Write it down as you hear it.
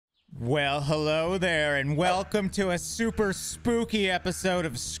Well, hello there, and welcome to a super spooky episode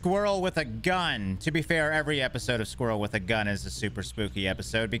of Squirrel with a Gun. To be fair, every episode of Squirrel with a Gun is a super spooky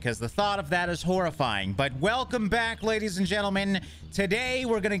episode because the thought of that is horrifying. But welcome back, ladies and gentlemen. Today,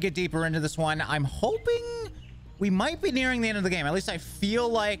 we're going to get deeper into this one. I'm hoping we might be nearing the end of the game. At least I feel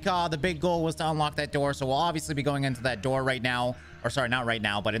like the big goal was to unlock that door, so we'll obviously be going into that door right now. Or sorry, not right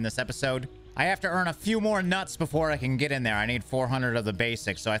now, but in this episode. I have to earn a few more nuts before I can get in there. I need 400 of the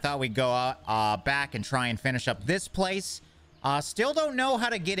basics. So I thought we'd go back and try and finish up this place. Still don't know how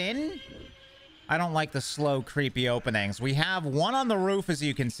to get in. I don't like the slow, creepy openings. We have one on the roof, as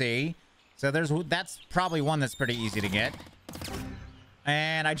you can see. So that's probably one that's pretty easy to get.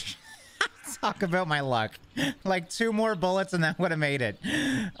 And I just talk about my luck. Like 2 more bullets and that would have made it.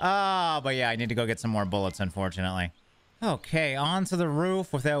 But yeah, I need to go get some more bullets, unfortunately. Okay, onto the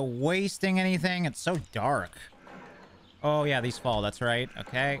roof without wasting anything. It's so dark. Oh, yeah, these fall. That's right.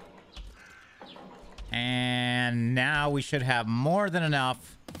 Okay. And now we should have more than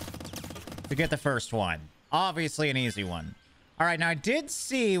enough to get the first one. Obviously an easy one. All right, now I did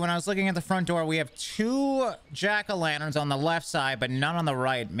see when I was looking at the front door, we have 2 jack-o'-lanterns on the left side, but none on the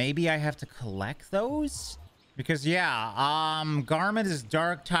right. Maybe I have to collect those? Because, yeah, garment is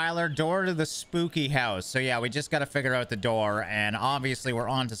dark, Tyler, door to the spooky house. So, yeah, we just got to figure out the door, and obviously we're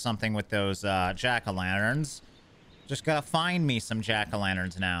on to something with those jack-o'-lanterns. Just got to find me some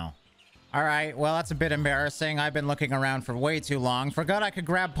jack-o'-lanterns now. All right, well, that's a bit embarrassing. I've been looking around for way too long. Forgot I could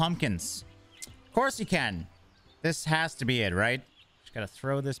grab pumpkins. Of course you can. This has to be it, right? Just got to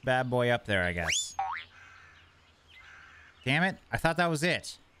throw this bad boy up there, I guess. Damn it, I thought that was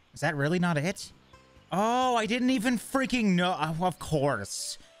it. Is that really not it? Oh, I didn't even freaking know. Of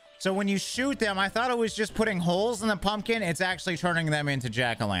course. So when you shoot them, I thought it was just putting holes in the pumpkin. It's actually turning them into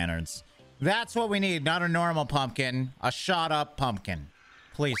jack-o'-lanterns. That's what we need, not a normal pumpkin. A shot-up pumpkin.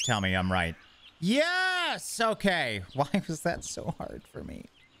 Please tell me I'm right. Yes! Okay. Why was that so hard for me?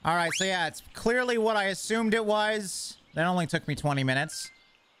 All right, so yeah, it's clearly what I assumed it was. That only took me 20 minutes.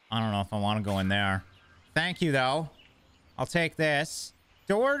 I don't know if I want to go in there. Thank you, though. I'll take this.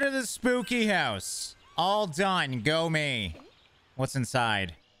 Door to the spooky house. All done. Go me. What's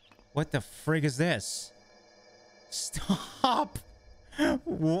inside? What the frig is this? Stop.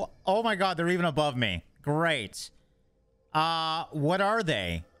 Oh my god, they're even above me. Great. What are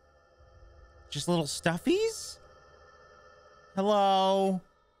they? Just little stuffies? Hello?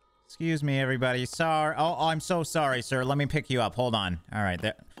 Excuse me, everybody. Sorry. Oh, I'm so sorry, sir. Let me pick you up. Hold on. All right.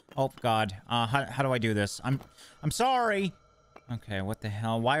 There. Oh, god. How do I do this? I'm sorry. Okay, what the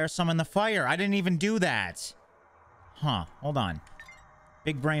hell? Why are some in the fire? I didn't even do that. Huh. Hold on.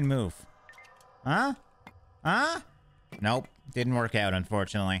 Big brain move. Huh? Huh? Nope. Didn't work out,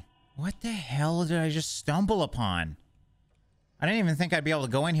 unfortunately. What the hell did I just stumble upon? I didn't even think I'd be able to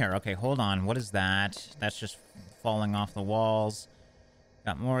go in here. Okay, hold on. What is that? That's just falling off the walls.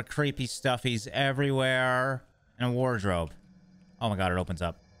 Got more creepy stuffies everywhere. And a wardrobe. Oh my god, it opens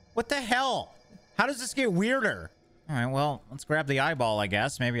up. What the hell? How does this get weirder? All right, well, let's grab the eyeball, I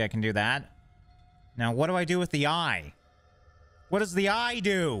guess. Maybe I can do that. Now, what do I do with the eye? What does the eye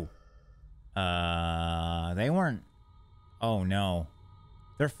do? They weren't... Oh, no.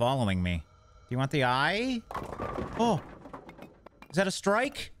 They're following me. Do you want the eye? Oh. Is that a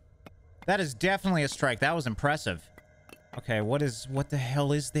strike? That is definitely a strike. That was impressive. Okay, what the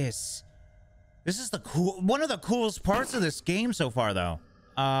hell is this? This is one of the coolest parts of this game so far, though.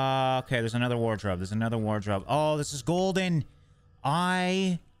 Okay, there's another wardrobe. There's another wardrobe. Oh, this is golden.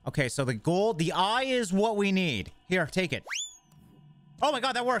 Eye. Okay, so the eye is what we need. Here, take it. Oh my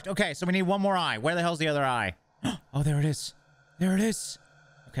god, that worked. Okay, so we need one more eye. Where the hell's the other eye? Oh, there it is. There it is.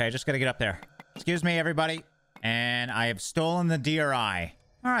 Okay, I just gotta get up there. Excuse me, everybody. And I have stolen the deer eye.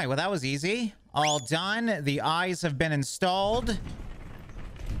 All right, well, that was easy. All done. The eyes have been installed.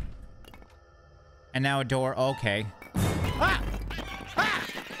 And now a door. Okay. Ah!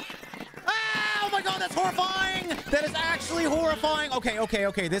 Oh my god, that's horrifying! That is actually horrifying!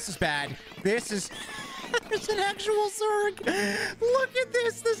 Okay, this is bad. This is... There's an actual Zerg! Look at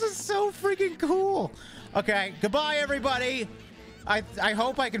this! This is so freaking cool! Okay, goodbye, everybody! I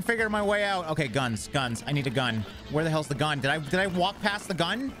hope I can figure my way out. Okay, guns. I need a gun. Where the hell's the gun? Did I walk past the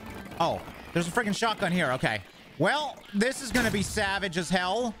gun? Oh, there's a freaking shotgun here. Okay. Well, this is gonna be savage as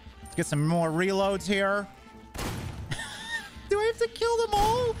hell. Let's get some more reloads here. Do I have to kill them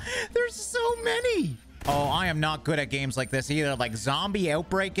all? There's so many. Oh, I am not good at games like this either. Like zombie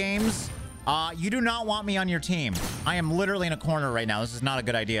outbreak games. You do not want me on your team. I am literally in a corner right now. This is not a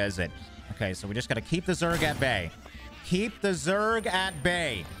good idea, is it? Okay, so we just got to keep the Zerg at bay. Keep the Zerg at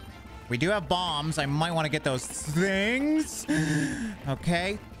bay. We do have bombs. I might want to get those things.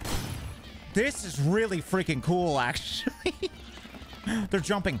 Okay. This is really freaking cool, actually. They're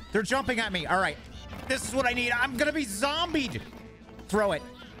jumping. They're jumping at me. All right. This is what I need. I'm gonna be zombied. Throw it.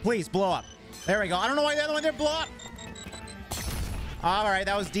 Please, blow up. There we go. I don't know why the other one didn't blow up. All right,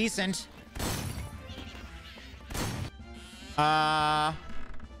 that was decent.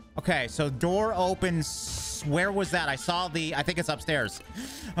 Okay, so door opens. Where was that? I saw the... I think it's upstairs.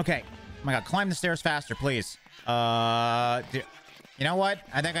 Okay. Oh my god, climb the stairs faster, please. You know what?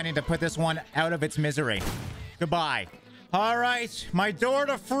 I think I need to put this one out of its misery. Goodbye. All right, my door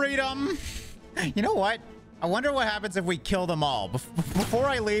to freedom. You know what? I wonder what happens if we kill them all. Before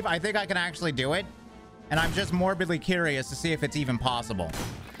I leave, I think I can actually do it. And I'm just morbidly curious to see if it's even possible.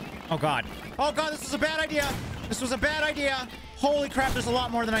 Oh, God. Oh, God, this was a bad idea. This was a bad idea. Holy crap, there's a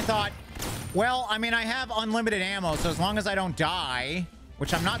lot more than I thought. Well, I mean, I have unlimited ammo, so as long as I don't die,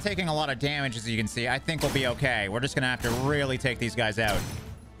 which I'm not taking a lot of damage, as you can see, I think we'll be okay. We're just going to have to really take these guys out.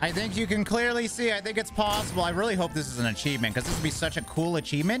 I think you can clearly see. I think it's possible. I really hope this is an achievement, because this would be such a cool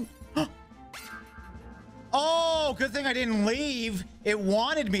achievement. Oh, good thing I didn't leave. It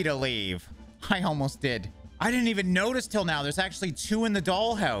wanted me to leave. I almost did. I didn't even notice till now. There's actually 2 in the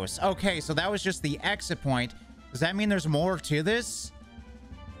dollhouse. Okay, so that was just the exit point. Does that mean there's more to this?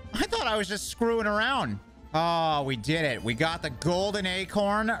 I thought I was just screwing around. Oh, we did it. We got the golden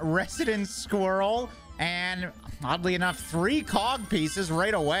acorn, resident squirrel, and oddly enough, 3 cog pieces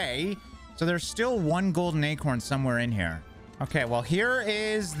right away. So there's still 1 golden acorn somewhere in here. Okay, well, here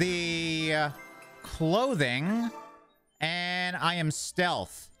is the clothing, and I am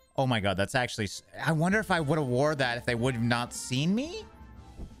stealth. Oh my god, that's actually... I wonder if I would have wore that if they would have not seen me?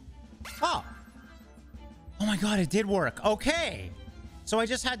 Oh. Oh my god, it did work. Okay. So I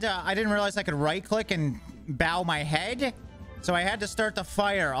just had to... I didn't realize I could right-click and bow my head. So I had to start the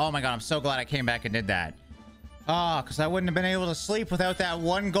fire. Oh my god, I'm so glad I came back and did that. Oh, because I wouldn't have been able to sleep without that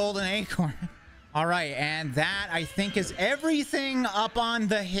 1 golden acorn. All right, and that, I think, is everything up on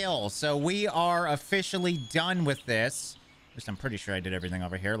the hill. So we are officially done with this. At least I'm pretty sure I did everything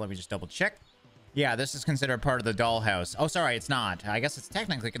over here. Let me just double check. Yeah, this is considered part of the dollhouse. Oh, sorry, it's not. I guess it's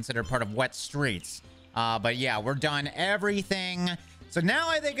technically considered part of Wet Streets. But yeah, we're done everything. So now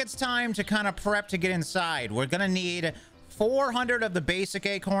I think it's time to kind of prep to get inside. We're going to need 400 of the basic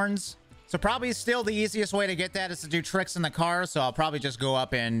acorns. So probably still the easiest way to get that is to do tricks in the car. So I'll probably just go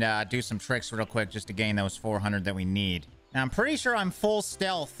up and do some tricks real quick just to gain those 400 that we need. Now, I'm pretty sure I'm full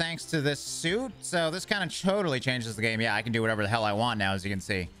stealth thanks to this suit. So this kind of totally changes the game. Yeah, I can do whatever the hell I want now, as you can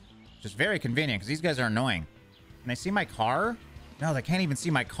see. Just very convenient because these guys are annoying. Can they see my car? No, they can't even see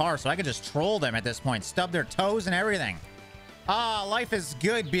my car. So I could just troll them at this point. Stub their toes and everything. Ah, life is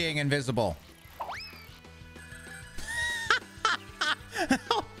good being invisible.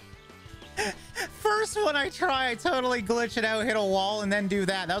 First one I try, I totally glitch it out, hit a wall, and then do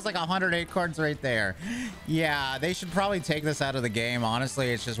that. That was like 100 acorns right there. Yeah, they should probably take this out of the game.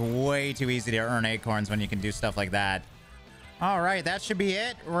 Honestly, it's just way too easy to earn acorns when you can do stuff like that. All right, that should be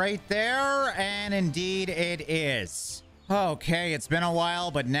it right there. And indeed, it is. Okay, it's been a while,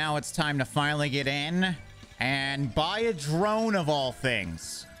 but now it's time to finally get in and buy a drone of all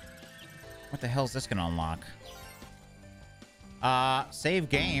things. What the hell is this going to unlock? Save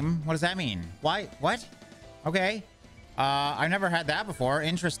game. What does that mean? Why? What? Okay. I've never had that before.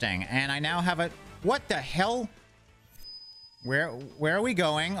 Interesting. And I now have a... What the hell? Where are we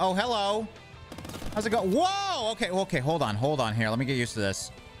going? Oh, hello. How's it go? Whoa! Okay, okay, hold on here. Let me get used to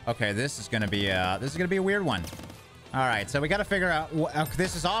this. Okay, this is gonna be a weird one. All right, so we gotta figure out...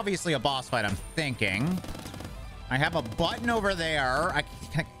 this is obviously a boss fight, I'm thinking. I have a button over there.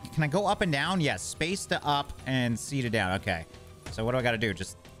 Can I go up and down? Yes, space to up and C to down. Okay. So what do I got to do?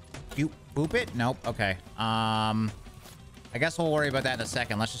 Just boop it? Nope. Okay. I guess we'll worry about that in a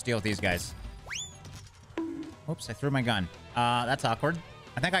second. Let's just deal with these guys. Oops, I threw my gun. That's awkward.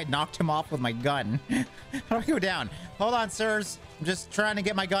 I think I knocked him off with my gun. How do I go down? Hold on, sirs. I'm just trying to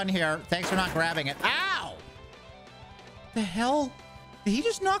get my gun here. Thanks for not grabbing it. Ow! The hell? Did he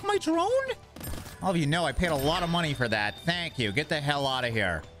just knock my drone? All of you know I paid a lot of money for that. Thank you. Get the hell out of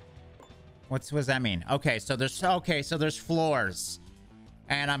here. What does that mean? Okay, so there's floors.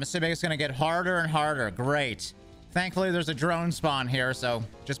 And I'm assuming it's going to get harder and harder. Great. Thankfully, there's a drone spawn here, so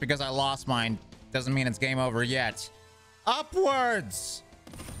just because I lost mine doesn't mean it's game over yet. Upwards!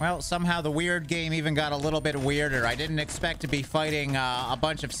 Well, somehow the weird game even got a little bit weirder. I didn't expect to be fighting a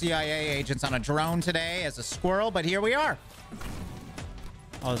bunch of CIA agents on a drone today as a squirrel, but here we are.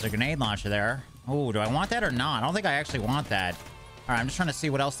 Oh, there's a grenade launcher there. Oh, do I want that or not? I don't think I actually want that. All right, I'm just trying to see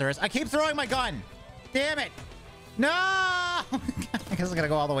what else there is. I keep throwing my gun. Damn it. No! I guess I gotta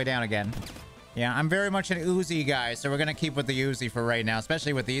go all the way down again. Yeah, I'm very much an Uzi guy, so we're gonna keep with the Uzi for right now,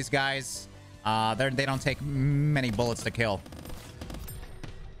 especially with these guys. They don't take many bullets to kill.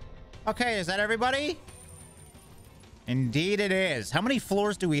 Okay, is that everybody? Indeed it is. How many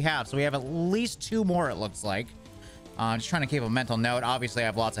floors do we have? So we have at least 2 more, it looks like. Just trying to keep a mental note. Obviously, I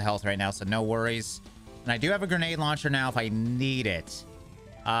have lots of health right now, so no worries. And I do have a grenade launcher now if I need it.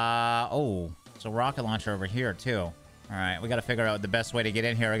 Oh, it's a rocket launcher over here, too. All right, we got to figure out the best way to get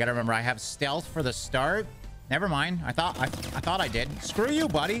in here. I got to remember I have stealth for the start. Never mind. I thought I did. Screw you,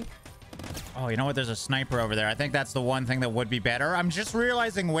 buddy. Oh, you know what? There's a sniper over there. I think that's the one thing that would be better. I'm just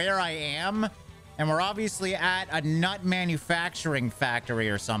realizing where I am. And we're obviously at a nut manufacturing factory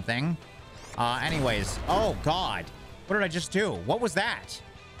or something. Anyways. Oh, God. What did I just do? What was that?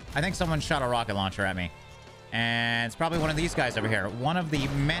 I think someone shot a rocket launcher at me. And it's probably one of these guys over here. One of the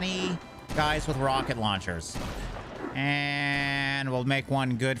many guys with rocket launchers. And we'll make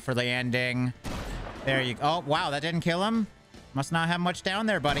one good for the ending. There you go. Oh, wow. That didn't kill him. Must not have much down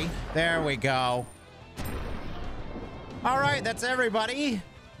there, buddy. There we go. All right. That's everybody.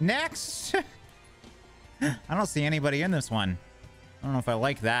 Next. I don't see anybody in this one. I don't know if I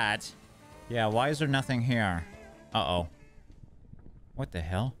like that. Yeah, why is there nothing here? Uh-oh. What the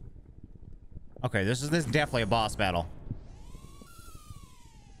hell? Okay, this is definitely a boss battle.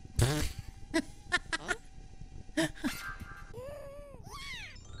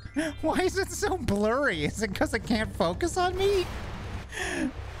 Why is it so blurry? Is it because it can't focus on me?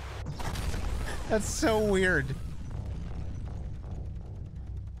 That's so weird.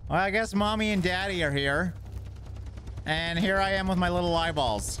 Well, I guess mommy and daddy are here. And here I am with my little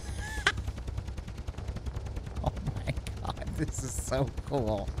eyeballs. Oh my god, this is so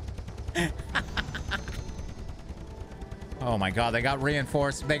cool. Oh my god, they got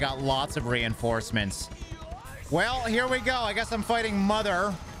reinforced. They got lots of reinforcements. Well, here we go. I guess I'm fighting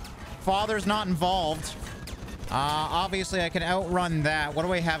Mother. Father's not involved. Obviously, I can outrun that. What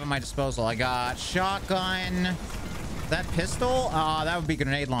do I have at my disposal? I got shotgun. That pistol? That would be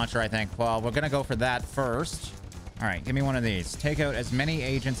grenade launcher, I think. Well, we're gonna go for that first. All right, give me one of these. Take out as many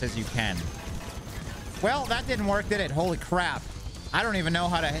agents as you can. Well, that didn't work, did it? Holy crap. I don't even know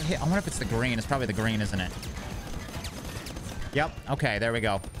how to hit. I wonder if it's the green. It's probably the green, isn't it? Yep. Okay, there we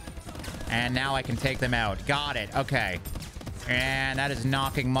go. And now I can take them out. Got it. Okay. And that is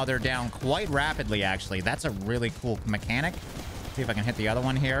knocking Mother down quite rapidly, actually. That's a really cool mechanic. See if I can hit the other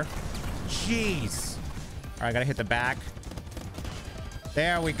one here. Jeez. All right, I gotta hit the back.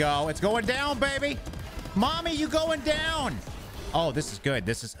 There we go. It's going down, baby. Mommy, you going down. Oh, this is good.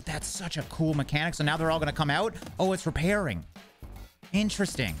 That's such a cool mechanic. So now they're all gonna come out. Oh, it's repairing.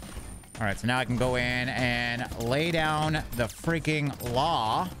 Interesting. All right, so now I can go in and lay down the freaking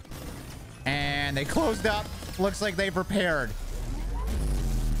law. And they closed up. Looks like they've repaired.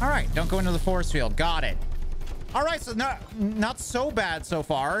 All right, don't go into the force field. Got it. All right, so not so bad so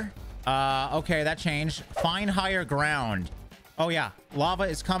far. Okay, that changed. Find higher ground. Oh, yeah. Lava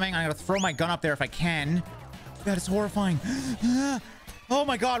is coming. I'm going to throw my gun up there if I can. That is horrifying. Oh,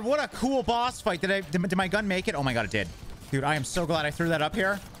 my God. What a cool boss fight. Did my gun make it? Oh, my God, it did. Dude, I am so glad I threw that up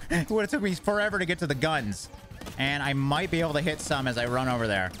here. It would have took me forever to get to the guns. And I might be able to hit some as I run over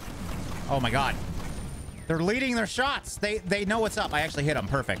there. Oh, my God. They're leading their shots. They know what's up. I actually hit them.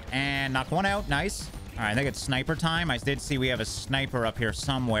 Perfect. And knock one out. Nice. All right, I think it's sniper time. I did see we have a sniper up here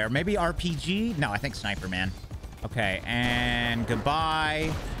somewhere. Maybe RPG? No, I think sniper, man. Okay, and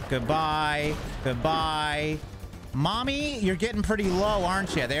goodbye. Goodbye. Goodbye. Mommy, you're getting pretty low,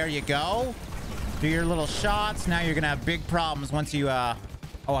 aren't you? There you go. Do your little shots. Now you're going to have big problems once you...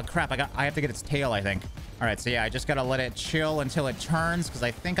 Oh, crap. I have to get its tail, I think. All right, so yeah, I just got to let it chill until it turns because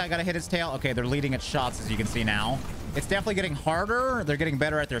I think I got to hit its tail. Okay, they're leading its shots, as you can see now. It's definitely getting harder. They're getting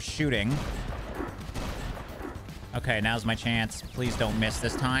better at their shooting. Okay, now's my chance. Please don't miss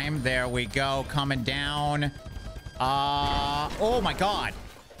this time. There we go. Coming down. Oh, my God.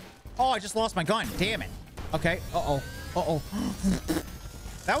 Oh, I just lost my gun. Damn it. Okay. Uh-oh. Uh-oh.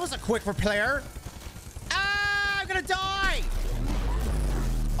 That was a quick repair. Ah, I'm gonna die.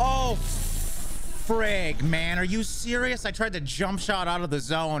 Oh, frig, man. Are you serious? I tried to jump shot out of the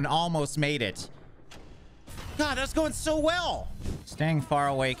zone. Almost made it. God, that's going so well. Staying far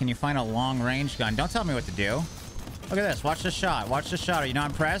away. Can you find a long-range gun? Don't tell me what to do. Look at this. Watch the shot. Watch the shot. Are you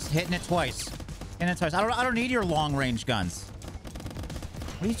not impressed? Hitting it twice. Hitting it twice. I don't need your long-range guns.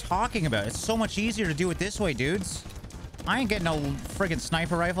 What are you talking about? It's so much easier to do it this way, dudes. I ain't getting no friggin'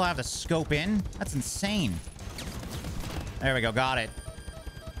 sniper rifle. I have to scope in. That's insane. There we go. Got it.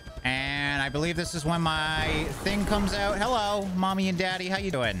 And I believe this is when my thing comes out. Hello, mommy and daddy. How you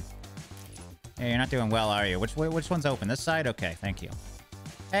doing? Hey, you're not doing well, are you? Which one's open? This side? Okay, thank you.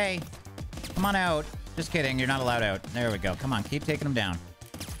 Hey, come on out. Just kidding. You're not allowed out. There we go. Come on. Keep taking them down.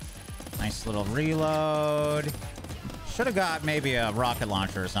 Nice little reload. Should have got maybe a rocket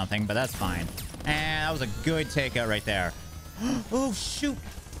launcher or something, but that's fine. And that was a good takeout right there. Oh, shoot.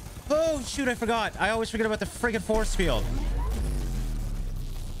 Oh, shoot, I forgot. I always forget about the friggin' force field.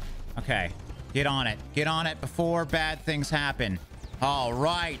 Okay, get on it. Get on it before bad things happen. All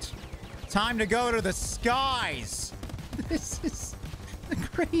right. Time to go to the skies. This is the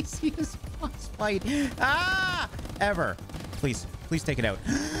craziest boss fight ever. Please, please take it out.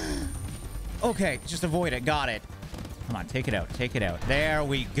 Okay, just avoid it. Got it. Come on, take it out. Take it out. There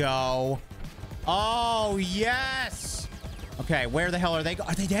we go. Oh, yes. Okay, where the hell are they?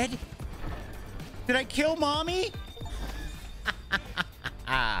 Are they dead? Did I kill mommy?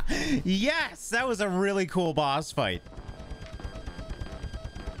 Yes, that was a really cool boss fight.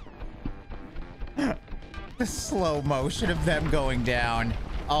 The slow motion of them going down.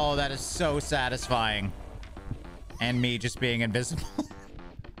 Oh, that is so satisfying. And me just being invisible.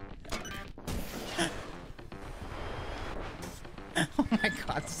 Oh my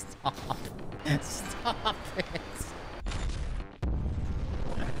god, stop. Stop it.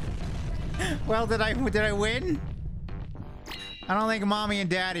 Well, did I win? I don't think mommy and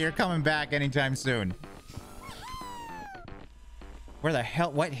daddy are coming back anytime soon. Where the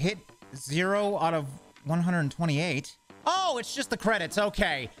hell? What hit 0 out of 128? Oh, it's just the credits.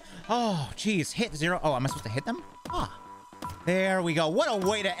 Okay. Oh, geez. Hit 0. Oh, am I supposed to hit them? Ah. There we go. What a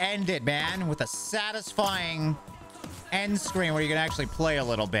way to end it, man. With a satisfying end screen where you can actually play a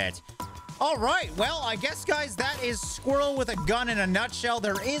little bit. All right, well, I guess, guys, that is Squirrel with a Gun in a nutshell.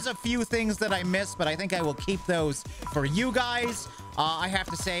 There is a few things that I missed, but I think I will keep those for you guys. I have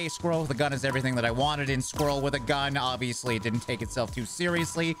to say, Squirrel with a Gun is everything that I wanted in Squirrel with a Gun. Obviously, it didn't take itself too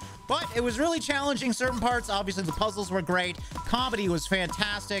seriously, but it was really challenging certain parts. Obviously, the puzzles were great. Comedy was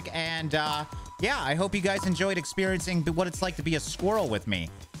fantastic, and yeah, I hope you guys enjoyed experiencing what it's like to be a squirrel with me.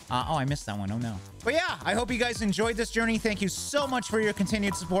 Oh, I missed that one. Oh, no. But yeah, I hope you guys enjoyed this journey. Thank you so much for your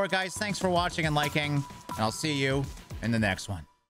continued support, guys. Thanks for watching and liking, and I'll see you in the next one.